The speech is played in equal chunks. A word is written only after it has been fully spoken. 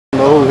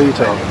know who he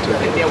talking to.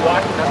 They're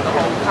watching us the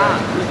whole time.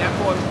 That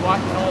boy was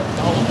watching us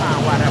the whole time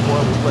while that boy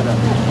was with us.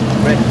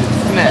 Ready to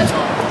smash.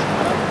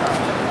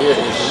 Yeah,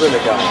 it's really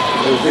got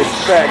this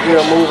fat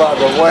girl move out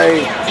the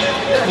way.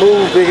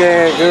 Move, big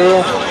ass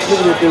girl.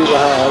 Look at the dude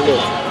behind her.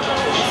 Look.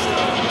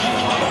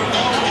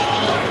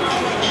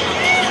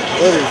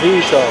 What is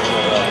he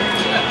talking about?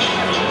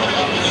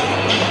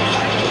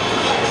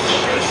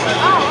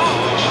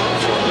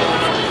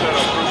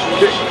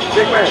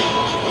 Big man,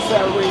 what's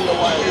that ring your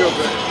wife?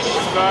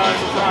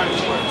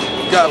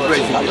 God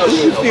bless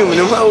you. You filming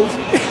them hoes?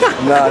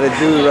 Nah, the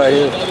dude right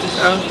here.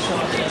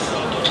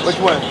 Which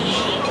one?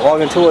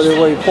 Walking towards his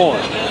way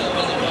point.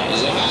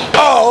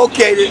 Oh,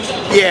 okay.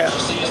 Yeah.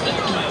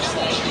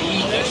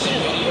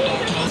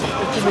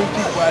 Too many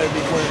people out of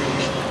this world.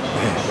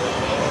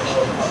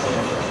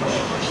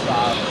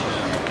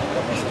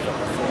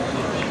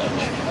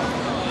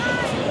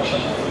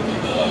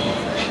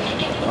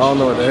 I don't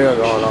know what the hell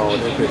going on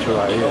with this picture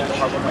right here.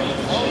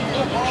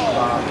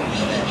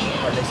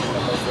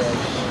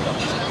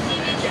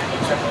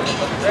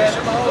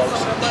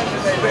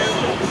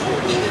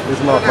 This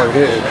motherfucker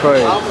here is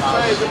crazy.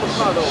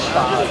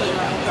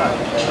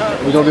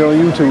 We're gonna be on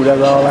YouTube,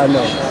 that's all I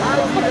know.